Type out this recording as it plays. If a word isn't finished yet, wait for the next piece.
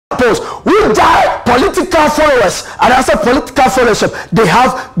post. With their political followers, and as a political followership, they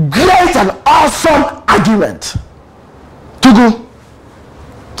have great and awesome argument. Tugu,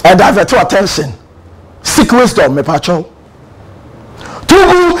 and divert to attention. Seek wisdom, me patrol.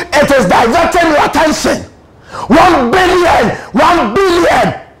 Tugu, it is diverting your attention. 1 billion, 1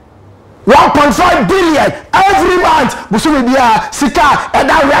 billion, 1.5 billion every month. Busumi biya sika and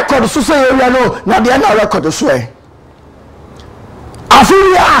that record so say you know na the end record so eh.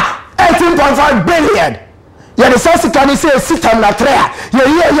 Afiya 18.5 billion. Yeah, the first can say system na trea.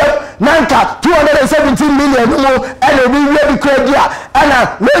 Yeah, nanka 217 million no and we ready credit and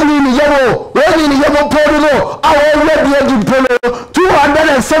when you yemo polo our ready again polo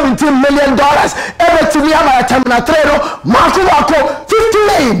 $217 million everything we have time na trea no mako 50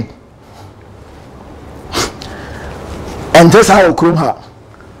 million. And this how come her.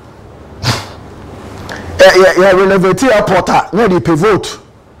 Yeah, renovate airport no dey pay vote.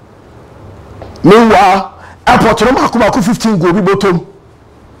 Meanwhile airport no mako 15 go bi bottom.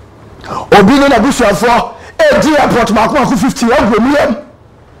 Obi no na busuafo e di airport mako 50 go miem.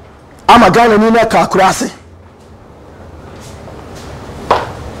 Ama Ghana ni na ka kurase.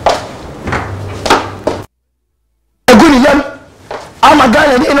 Eguni yam ama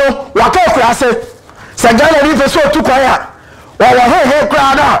Ghana ni no waka kurase. Se Ghana ni so tu kwaya. Wa he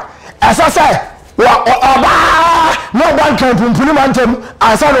crowd asasa wa oba no one can pumpuni mantem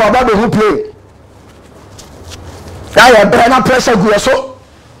asa no oba be who play. Now brain pressure go so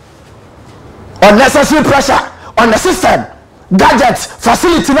unnecessary pressure on the system, gadgets,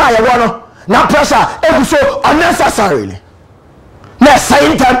 facility now you want now pressure if so unnecessarily. Now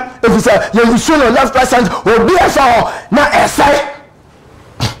same time if you say you should left person will be so now essay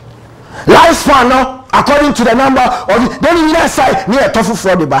lifespan no according to the number of then you know say near tough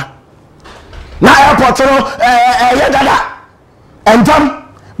for the bar. Now airport no and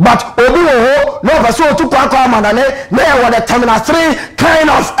but obi wo no person to kwa manane na what the terminal 3 kind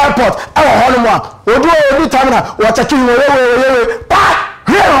of airport e wo hono mo obi terminal what check we pa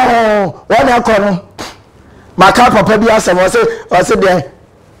one akono maka papa bi asem o se de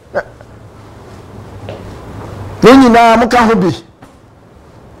ni na muka ho bi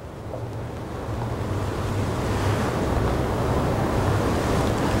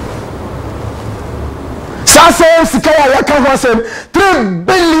Sasem Sikaya Yakawasem $3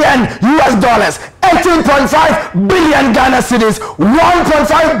 billion US dollars, 18.5 billion Ghana cedis,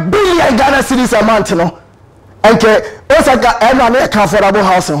 1.5 billion Ghana cedis a month, no. Okay, Osaka and an comfortable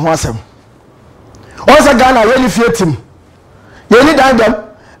house in Wasem. Osaka Ghana really fit him. You need them.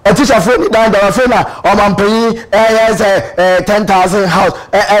 A teacher for me down the Fena or Mampay, 10,000 house.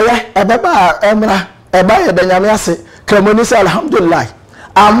 Emra, Ebaya Benyamasi, Cremonisa Alhamdulillah.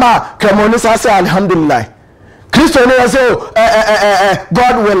 Ama Cremonisa say Alhamdulillah. Christian say,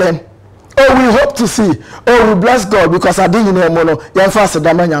 God willing. Oh, we hope to see. Oh, we bless God because I didn't know mono. Yan fast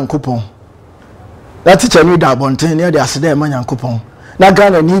daman coupon. That teacher knew that bonten near the Asadam coupon. Na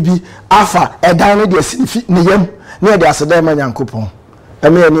Ghana nibi afa a down the niyem near the Asadam coupon. I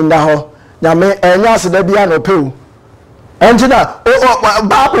mean in the hall. Now me and yas the piano pill. Engineer, oh,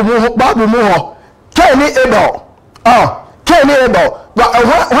 Babu Moho. Kenny Abel. Oh, Kenny Abel. But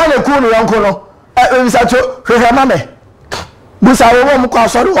when a cool uncle. Misacho hwehwemame busa wo mu kwa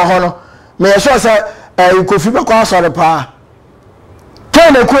sori wo hono me sure say kofi be kwa sori pa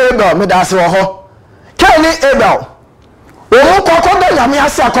ken e ko Abel me da se wo ho ken ni Abel wo ko ko da yame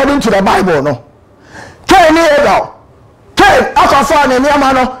ase according to the Bible no ken ni Abel ken akofo na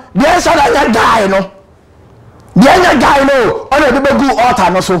niam no de sha da nya guy no de nya guy no ona de begu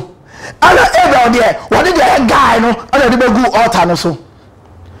altar no so ana Abel de wo de guy no ona de begu altar no so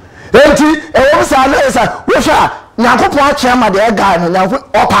enti ewo sa na esa wo sha nyankopon achiama de guy no nyanko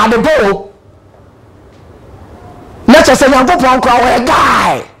opa de bo na che se nyankopon kwa wo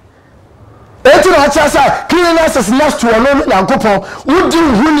guy enti no cha sa cleanliness is next to ono nyankopon wudi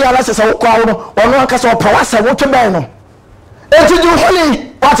huni ala se wo kwa wo ono anka se opa wa se wo twebe no enti du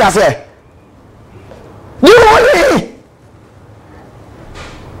huni what I say du huni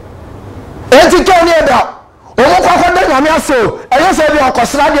enti kani eda omo kwa de nyame aso eye se bi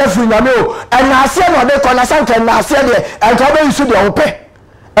okosra de afiri nyame o na ase no de kona sanka na ase de enka be isu de ope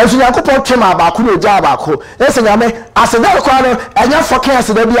ensu yakopon twema ba ko no ja ba ko ese nyame ase da kwa no enya fokin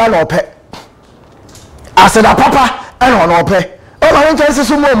ase da bia na ope ase da papa ena no ope o ma nka ese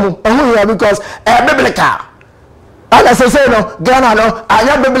so mu ehun ya because biblical ana se no Ghana no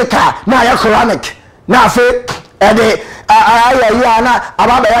anya biblical na aya Quranic na afi de aya na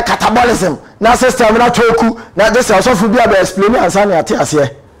ababa ya catabolism na system na choku na this also fu bia be explain answer na ate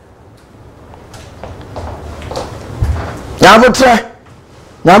ase ya botre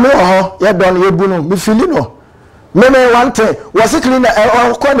na me ho ye don ye bu no me feel no me one thing was it clean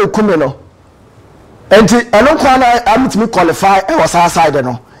kwa na kume no enti eno kwa na amitimi qualify e was outside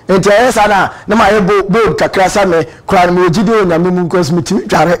no enti esa na ma ye bold kakra sa me kra me ogide onyame mu because mitimi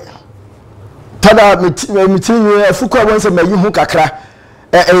tware tada mitimi afuko wonse mayi hu kakra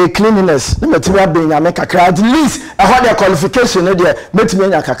cleanliness na mitimi abenya me kakra at least I had the qualification no there mitimi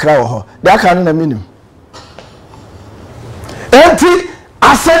anya kakra wo ho de aka no na minim enti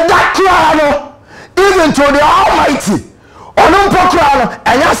aseda kra no even to the Almighty onompo kra no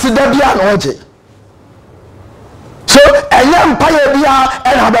enya sida bia no oje so enya mpaye bia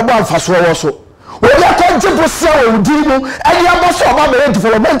ena bebo amfaso wo so we dey contemplate say we di mu enya aboso oba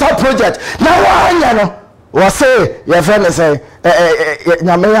developmental project na wanya no wo say your friend say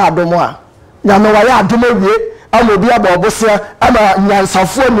nyame ya adomo a nyame wa ya adomo wie ama obi abobosia ama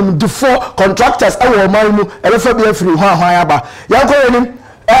nyansafo nim defo contractors e wo man mu e fa bia free ho ahwan aba yanko yenim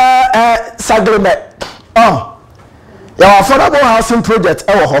sagreme your affordable housing project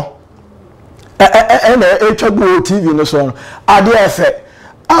e wo ho etwago TV no so ade efe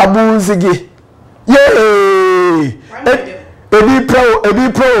abuzigi yay ebi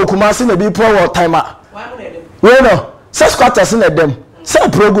pro kumasi na ebi pro timer we no 6 quarters na dem say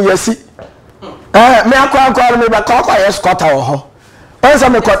progu yesi me akwa me ba kwa yes quarter wo ho once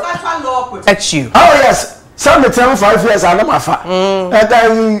me protect you yes some term 5 years and am afa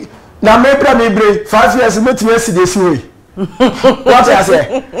na me 5 years metime si dey see what I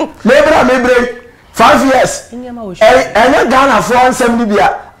say? Maybe 5 years. Enya Ghana for nsem bia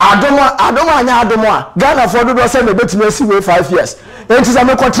adoma anya adoma Ghana for do say me betime si we 5 years. Enti say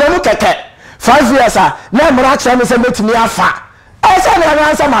me kotre no keke 5 years na mra kire me say betime afa. I say na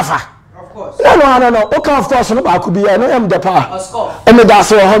answer mafa. Of course. No. Okay, of course no ba ku bia no am the power. Of course. E me da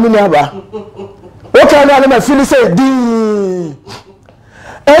so ho mi na ba. Okay na me feel say di.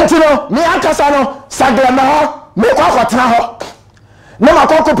 Enti no me akasa no sagrama ho me kwa kwatena ho na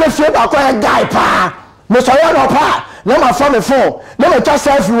makoko pefie ba kwa guy pa me so ya no pa na ma fa me phone na me twa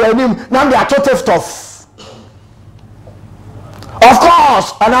selfie wanim na me atote stuff of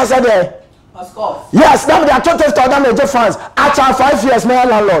course and I said of course yes na me atote stuff na me fans after 5 years me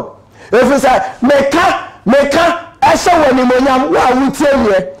landlord if you say me ka ese wanim onyam wa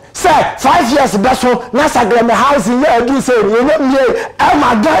wutie say 5 years beso na sagre me housing ya do say you know me e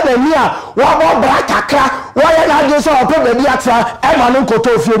ma Ghana ni a wa bo bra kakra wa ya na do so opo be atra e ma no koto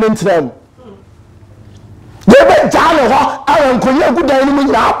ofie no ntram de be jale ho awon konye gudan ni mu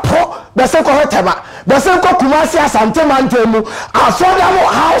nyina po be se ko hotema be se ko kumasi asante mantemu affordable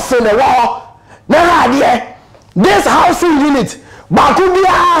house in the wall na hade this housing unit ba ku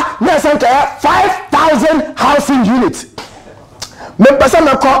bia na se 5,000 housing units me person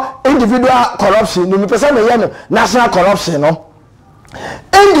me call individual corruption no me person me no national corruption no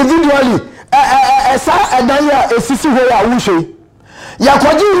individually esa edanya esisi ho ya wuhwe ya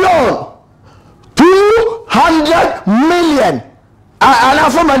kwaji loan 200 million ana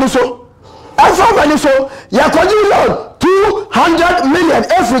for money so ya kwaji loan 200 million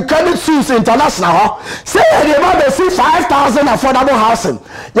every credit suisse international say they about see 5,000 affordable housing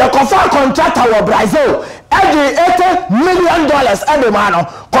ya confirm contractor wa Brazil $80 million every man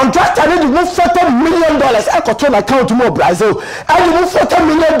contractor need to move $40 million e ko to account mo Brazil and move $40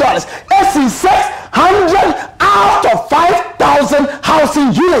 million it's 600 out of 5,000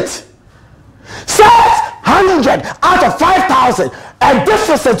 housing units 600 out of 5,000 a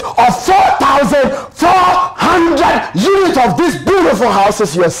deficit of 4,400 units of these beautiful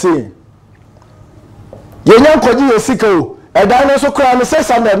houses you are seeing yenyan koji yesika o e dan no so kra no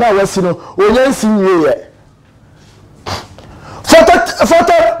 600 na wasi no onyan sinwie ye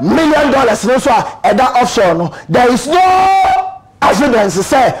 $40 million no so a that offshore no there is no evidence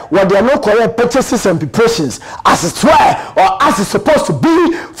say what they are no correct purchases and preparations as it were or as it's supposed to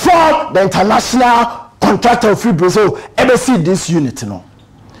be from the international contractor of Free Brazil ever see this unit no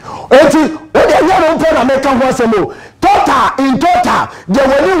enti when they are open American Wasemo total in total they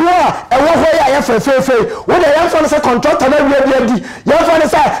will war e wo ho ya fe when they are say contractor na we di you find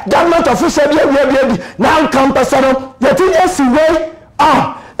say government official we now campus no you think esi way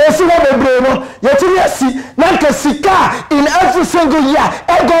esi wo bebre no you think esi na sika in every single year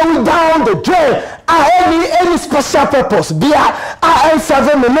e go down the drain any special purpose bia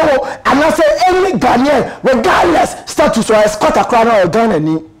N7 no and I say any Ghanaian regardless status or escort across or Ghana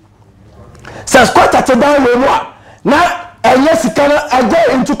ni say escort at down we na enye sika no go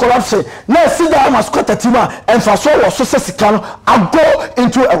into corruption na see that escort at ma emfaso wo so sika no go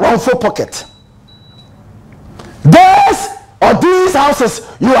into a wrongful pocket. These houses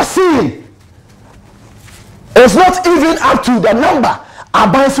you are seeing is not even up to the number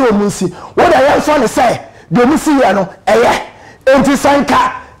aban so omunsi what I am trying to say the omunsi here no enti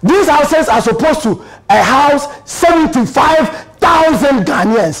sanka these houses are supposed to house 75,000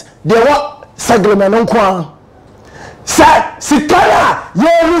 Ghanaians they want seglement on kwan say sikala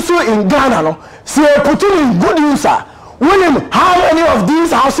yerusu in Ghana no say put in good use William how many of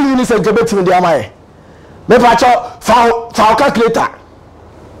these housing units are gebet in the amai me pacho for calculator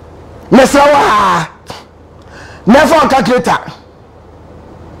mesawa never calculator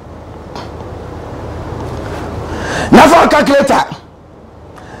never calculator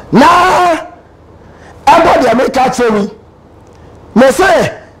now everybody America tell me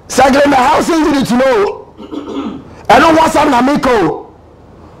say segment housing unit to know I don't want some Namiko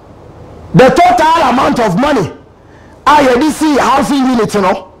the total amount of money I see housing unit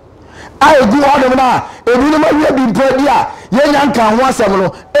no I go on them now a minimum we have been paid here yen can want some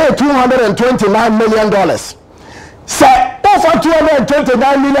 $229 million say over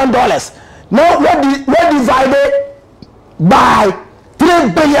 $229 million now what divided by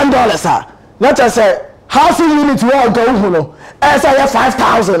 $3 billion let us say housing unit we all go no as I have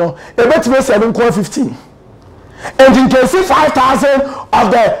 5,000 no a bit me 7.15 and in case 5,000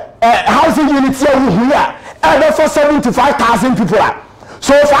 of the housing units here and therefore 75,000 people are.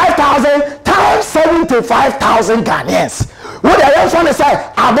 So 5,000 times 75,000 Ghanaians. What I also want to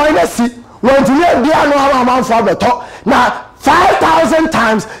say, I'm going to see when to make the annual amount for the top. Now 5,000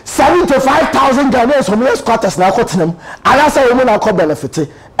 times 75,000 Ghanaians from US quarters now got them. And I say women are called benefit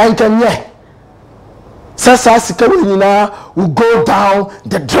and can will go down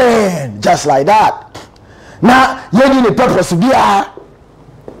the drain just like that. Now you need a purpose be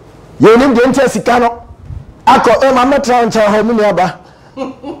you need the interest cano ako mama try and tell me aba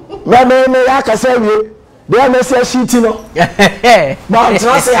me aka say we dey me say shit no but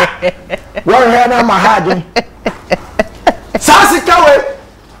try say what here na my hard sasika we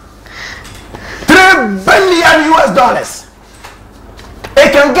 $3 billion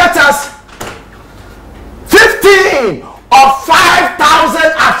it can get us 15 or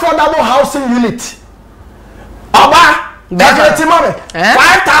 5,000 affordable housing units. Oba,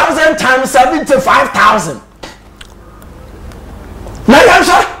 5,000 times 75,000. Now you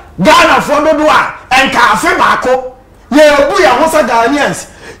say Ghana for no doa and cafe bako. Ye obu ya hosa Ghanaians.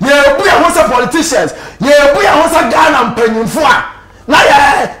 Ye obu ya hosa politicians. Ye obu ya hosa Ghana mpenyimfo a. Na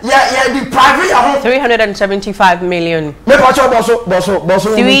ye the private ya ho 375 million. Me pacho boso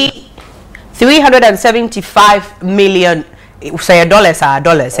 375 million. Say dollars,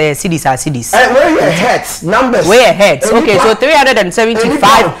 say cities. Where your heads numbers? Where heads? Okay, so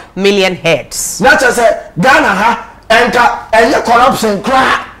 375 million heads. Not just Ghana and corruption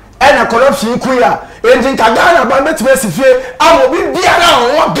crack and a corruption queer. And in Ghana, but let's specify. I will be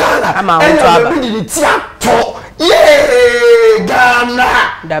around Ghana. I'm out to yeah,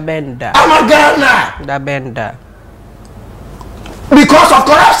 Ghana. Da benda. I'm a Ghana. Da benda. Because of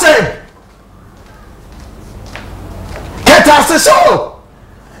corruption. So,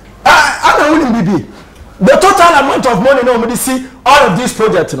 I don't BB. The total amount of money no we see all of these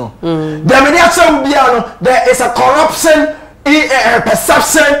projects no. There is a corruption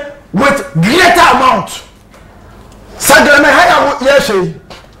perception with greater amount.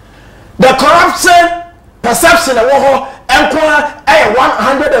 The corruption perception and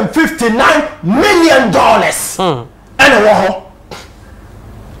 $159 million.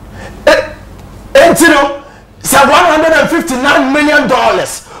 And you know. So $159 million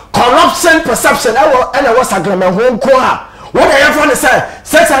corruption perception and I was agreement home kwa what I have to say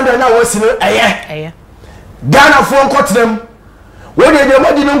 600 now was Ghana phone cut them when they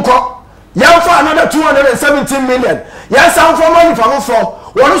didn't call young for another 217 million yes I'm for money from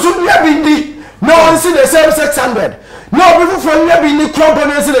one should be no one see the same 600 no people from the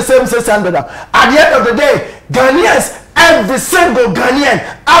company see the same 600 at the end of the day Ghanaians every single Ghanaian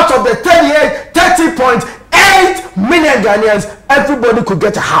out of the 30.8 million Ghanaians, everybody could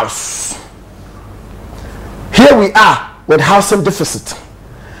get a house. Here we are with housing deficit.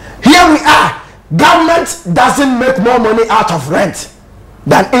 Here we are. Government doesn't make more money out of rent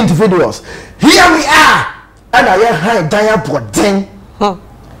than individuals. Here we are. And I am dying.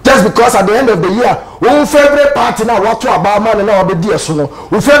 Just because at the end of the year, our favorite party now what to about man and all the dear so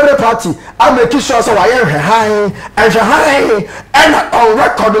our favorite party, I'm making sure so I am high and on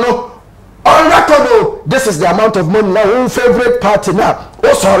record no. On record, this is the amount of money now. Our favorite party now.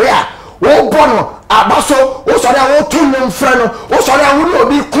 Oh sorry, oh bono, abaso. Oh sorry, oh tunum friend. Oh sorry, I will not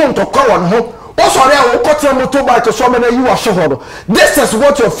be come to call on home. Oh sorry, I will cut your motorbike to so many you are sure. This is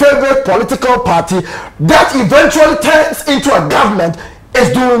what your favorite political party that eventually turns into a government is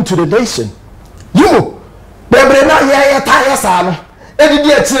doing to the nation. You, baby, now yeah, tire son.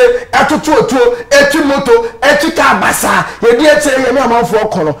 edidi etire etoto etu moto etu ka basa yedi etire ye me amanfo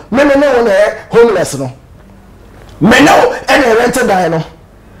okono me ne wo na homeless no me ne wo ene rent dan no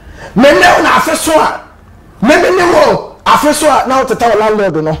me ne wo na afeso a me ne wo afeso a na oteta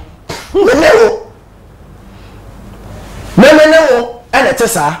landlord no me ne wo ene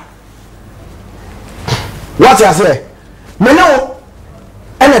tesa what you say me ne wo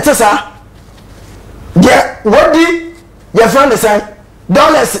ene tesa je wodi your friend say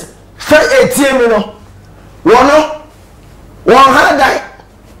dollars for ATM no one had die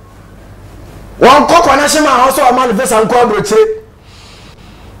one koko na shema also a manifest and call broche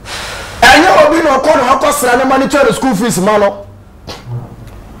enye obi no ko no akosra na monitor the school fees mano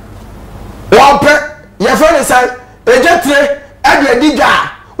one pe your friend say ejetre e de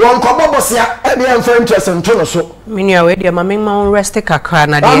diga one kobo bosia e de em for interest nto no so minia we de mama ma rest kakra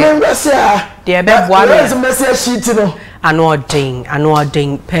na de mama rest ya de be boa me is message sheet no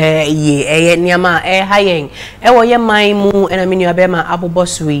anoording pe ye niama hayen wo ye man mu ena minia be ma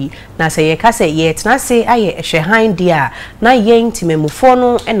abobosui na se ye ka se ye tena se aye hwehan dia na ye ntimemufo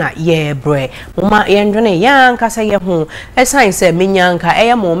no ena ye bre mama ye ndwene yan ka se ye ho esan se menyanka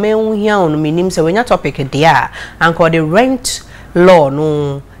eye mo menhu hia onu minim se wenya topic dia anko the rent law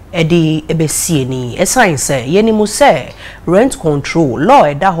no edi ebesie ni esan se yeni mu se rent control law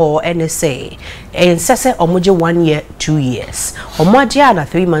eda ho NSA ensese omoje 1 year 2 years omoje na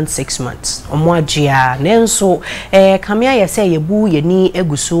 3 months 6 months omoje nenso kamia ye se yebu yeni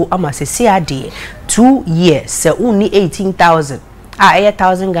eguso amasese ade 2 years se uni 18,000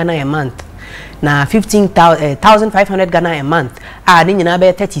 1000 Ghana a month na 15,500 Ghana a month ni nyina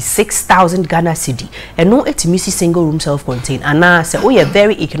be 36,000 Ghana cedi eno etimisi single room self contained ana se we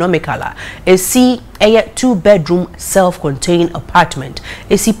very economical esi 2 bedroom self contained apartment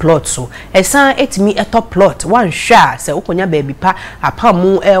esi plot so esa etimi top plot one share se ukonya baby pa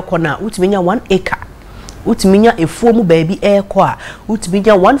apamu ekona utiminya 1 acre utiminya efuo mu baby eko a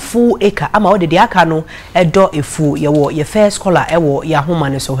utiminya 1 full acre ama ode de aka no edo efuo ye first scholar ewo ya homa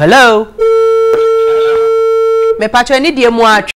ne so hello me patcho ni die mu